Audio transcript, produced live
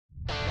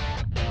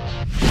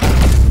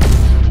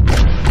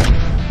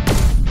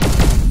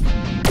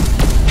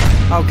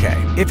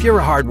Okay, if you're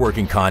a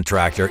hardworking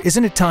contractor,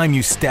 isn't it time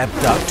you stepped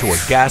up to a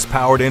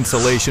gas-powered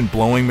insulation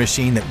blowing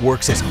machine that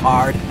works as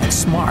hard and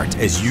smart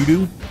as you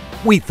do?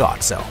 We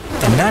thought so.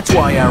 And that's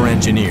why our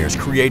engineers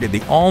created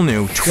the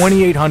all-new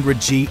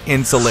 2800G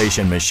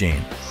insulation machine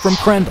from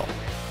Krendl.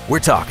 We're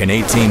talking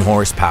 18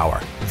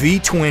 horsepower,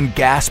 V-twin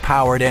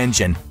gas-powered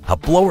engine, a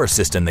blower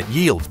system that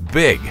yields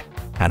big,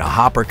 and a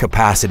hopper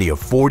capacity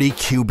of 40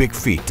 cubic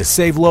feet to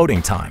save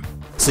loading time.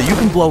 So you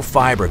can blow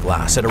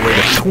fiberglass at a rate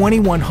of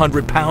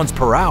 2,100 pounds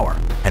per hour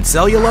and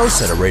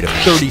cellulose at a rate of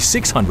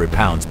 3,600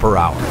 pounds per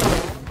hour.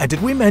 And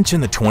did we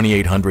mention the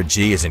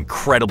 2800G is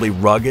incredibly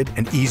rugged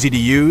and easy to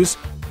use?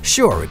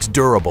 Sure, its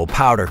durable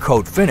powder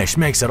coat finish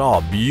makes it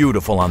all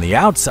beautiful on the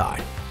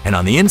outside. And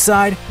on the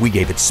inside, we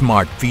gave it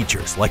smart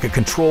features like a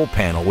control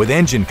panel with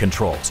engine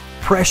controls,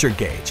 pressure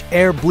gauge,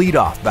 air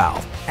bleed-off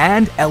valve,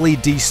 and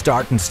LED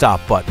start and stop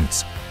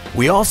buttons.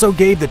 We also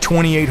gave the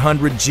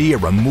 2800G a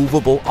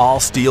removable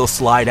all-steel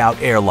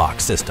slide-out airlock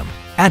system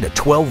and a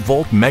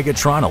 12-volt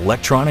Megatron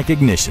electronic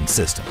ignition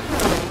system.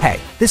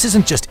 Hey, this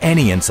isn't just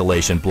any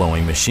insulation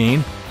blowing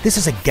machine. This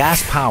is a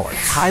gas-powered,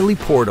 highly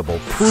portable,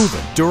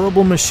 proven,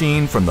 durable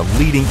machine from the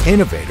leading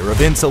innovator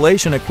of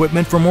insulation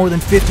equipment for more than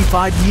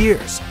 55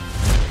 years.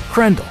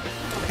 Krendl.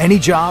 Any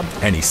job,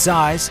 any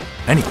size,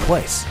 any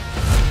place.